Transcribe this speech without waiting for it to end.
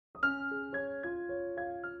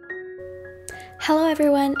Hello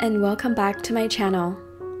everyone and welcome back to my channel.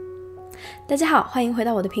 大家好，欢迎回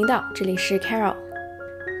到我的频道，这里是 Carol.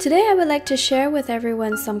 Today I would like to share with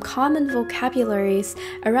everyone some common vocabularies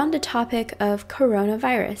around the topic of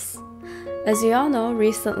coronavirus. As you all know,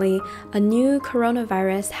 recently, a new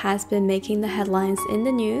coronavirus has been making the headlines in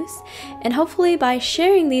the news, and hopefully by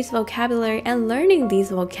sharing these vocabulary and learning these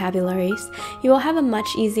vocabularies, you will have a much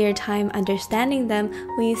easier time understanding them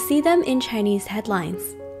when you see them in Chinese headlines.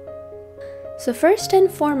 So first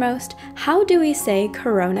and foremost, how do we say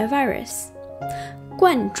coronavirus?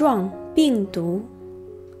 冠状病毒，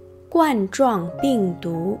冠状病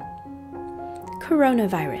毒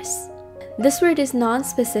Coronavirus. This word is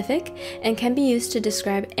non-specific and can be used to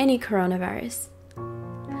describe any coronavirus.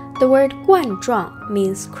 The word 冠状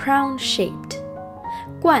means crown-shaped.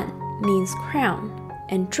 冠 means crown,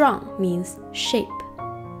 and 状 means shape.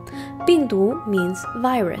 病毒 means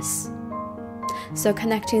virus. So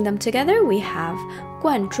connecting them together, we have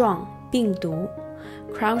冠状病毒,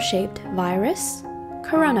 crown-shaped virus,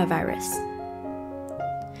 coronavirus.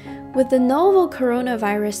 With the novel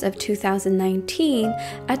coronavirus of 2019,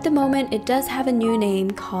 at the moment it does have a new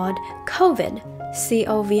name called COVID,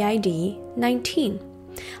 COVID-19.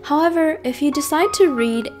 However, if you decide to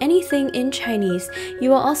read anything in Chinese, you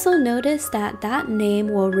will also notice that that name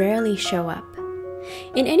will rarely show up.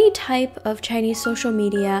 In any type of Chinese social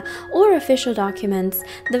media or official documents,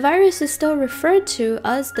 the virus is still referred to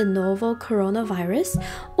as the novel coronavirus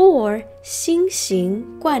or 新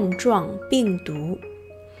型冠状病毒。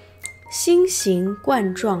新型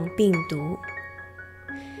冠状病毒。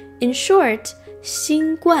In short,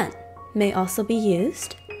 新冠 may also be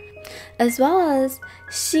used, as well as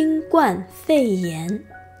新冠肺炎。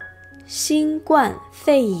新冠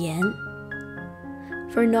肺炎。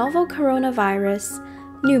For novel coronavirus,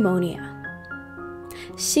 pneumonia.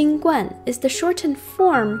 新冠 is the shortened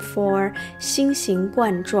form for 新型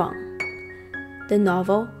冠状, the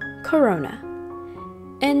novel corona.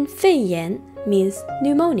 And 肺炎 means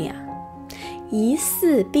pneumonia. 疑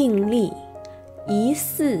似病例，疑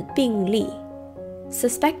似病例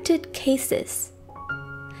suspected cases.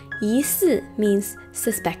 疑似 means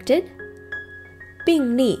suspected.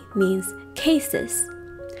 病例 means cases.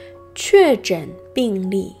 确诊病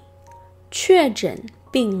例，确诊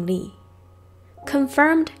病例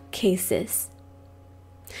confirmed cases.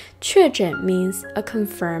 确诊 means a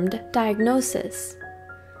confirmed diagnosis.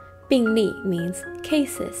 病例 means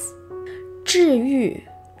cases. 治愈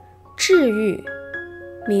治愈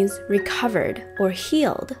means recovered or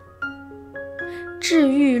healed. 治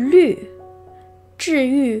愈率治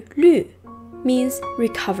愈率 means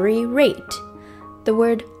recovery rate. The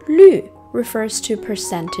word 率 refers to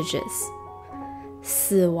percentages.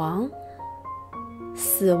 死亡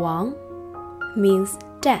死亡 means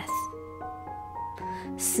death.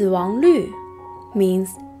 死亡率 means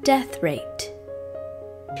death rate.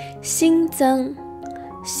 新增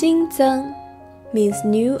新增means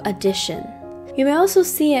new addition. You may also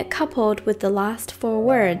see it coupled with the last four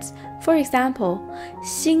words. For example,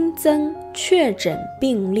 新增确诊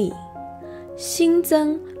病例新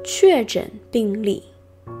增确诊病例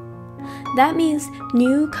That means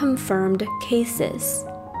new confirmed cases.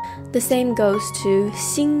 The same goes to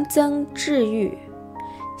新增治愈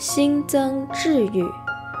新增治愈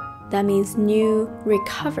That means new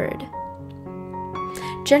recovered.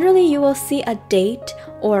 Generally, you will see a date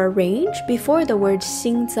or a range before the word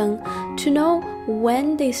新增 to know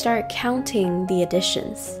when they start counting the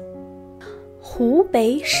additions. 湖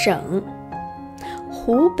北省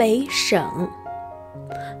湖北省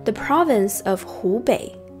The province of 湖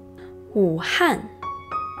北武汉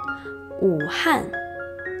武汉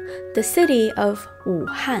The city of 武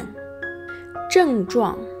汉症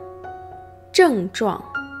状症状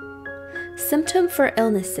Symptom for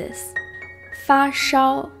illnesses. 发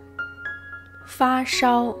烧发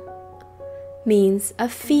烧 means a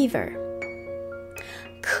fever.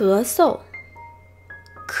 咳嗽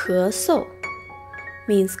咳嗽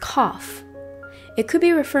means cough. It could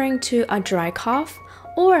be referring to a dry cough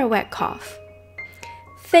or a wet cough.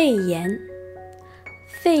 肺炎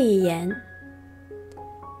肺炎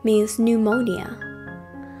means pneumonia.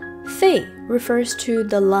 肺 refers to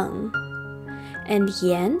the lung, and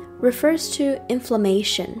炎 refers to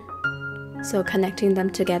inflammation. So connecting them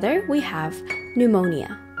together, we have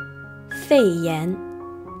pneumonia. 肺炎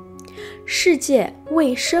世界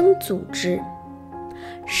卫生组织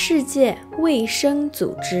世界卫生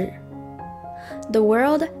组织 The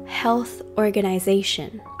World Health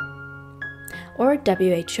Organization or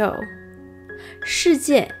WHO. 世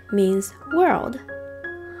界 means world.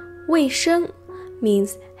 卫生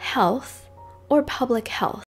means health or public health.